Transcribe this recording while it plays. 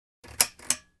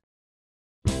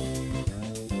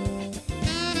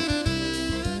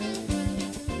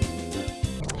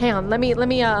Hang on, let me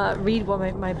read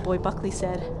what my boy Buckley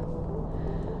said.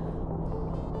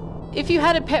 If you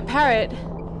had a pet parrot,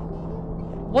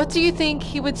 what do you think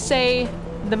he would say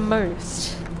the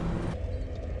most?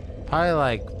 Probably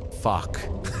like, fuck.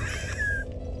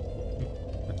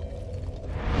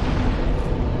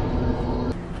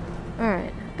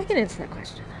 Alright, I can answer that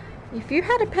question. If you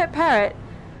had a pet parrot,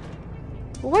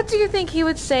 what do you think he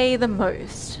would say the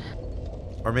most?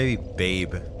 Or maybe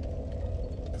babe.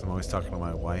 Because I'm always talking to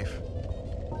my wife.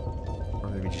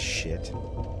 Or maybe just shit.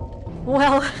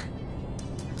 Well,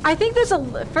 I think there's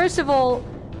a... First of all,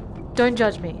 don't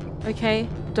judge me, okay?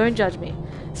 Don't judge me.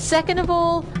 Second of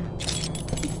all,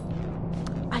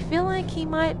 I feel like he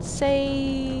might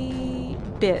say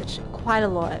bitch quite a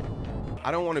lot.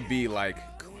 I don't want to be like,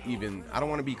 I don't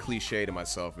want to be cliche to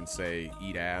myself and say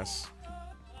eat ass.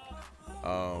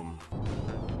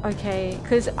 Okay,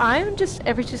 because I'm just,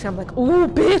 every 2 seconds I'm like, oh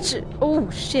bitch, oh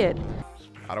shit.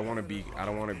 I don't want to be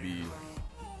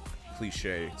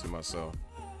cliche to myself.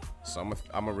 So I'm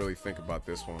gonna really think about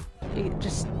this one. You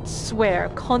just swear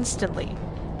constantly.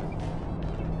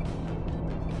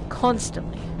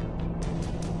 Constantly.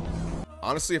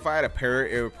 Honestly, if I had a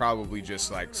parrot, it would probably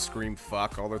just like scream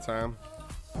fuck all the time.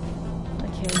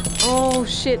 Okay. Oh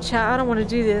shit, chat, I don't want to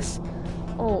do this.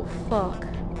 Oh fuck.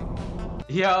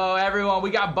 Yo, everyone, we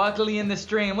got Buckley in the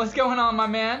stream. What's going on, my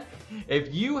man?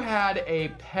 If you had a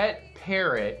pet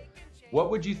parrot, what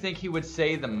would you think he would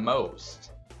say the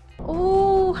most?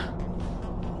 Oh.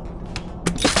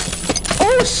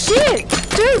 Oh shit!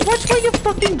 Dude, watch where you're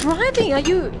fucking driving. Are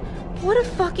you... What a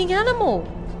fucking animal.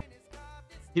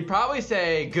 He'd probably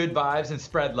say good vibes and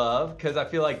spread love, because I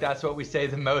feel like that's what we say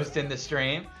the most in the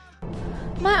stream.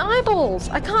 My eyeballs!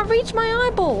 I can't reach my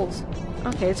eyeballs!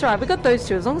 Okay, it's alright, we got those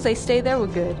two. As long as they stay there, we're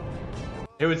good.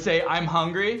 It would say, I'm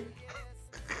hungry.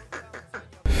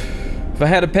 If I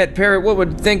had a pet parrot, what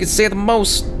would you think it'd say the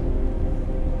most?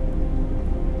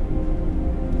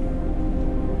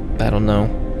 I don't know.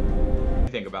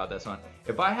 Think about this one.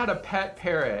 If I had a pet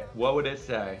parrot, what would it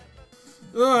say?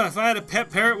 Ugh, if I had a pet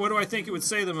parrot, what do I think it would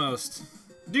say the most?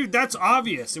 Dude, that's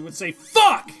obvious. It would say,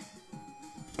 fuck!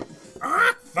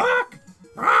 Fuck!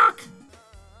 Rock!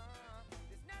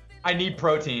 I need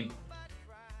protein.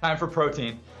 Time for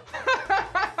protein.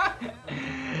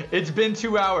 It's been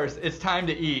 2 hours. It's time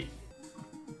to eat.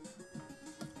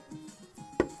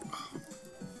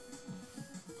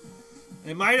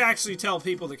 It might actually tell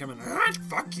people to come in,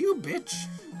 fuck you, bitch.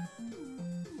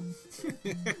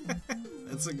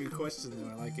 That's a good question,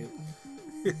 though. I like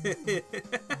it.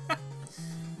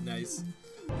 Nice.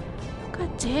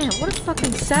 God damn, what a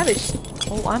fucking savage.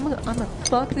 Oh, I'm gonna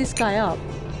fuck this guy up.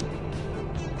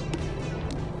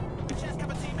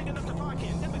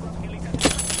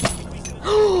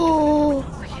 Oh,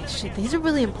 okay, shit, these are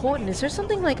really important. Is there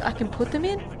something like I can put them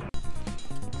in?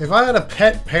 If I had a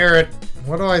pet parrot,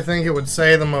 what do I think it would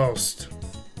say the most?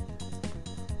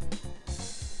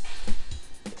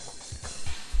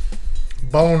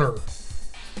 Boner.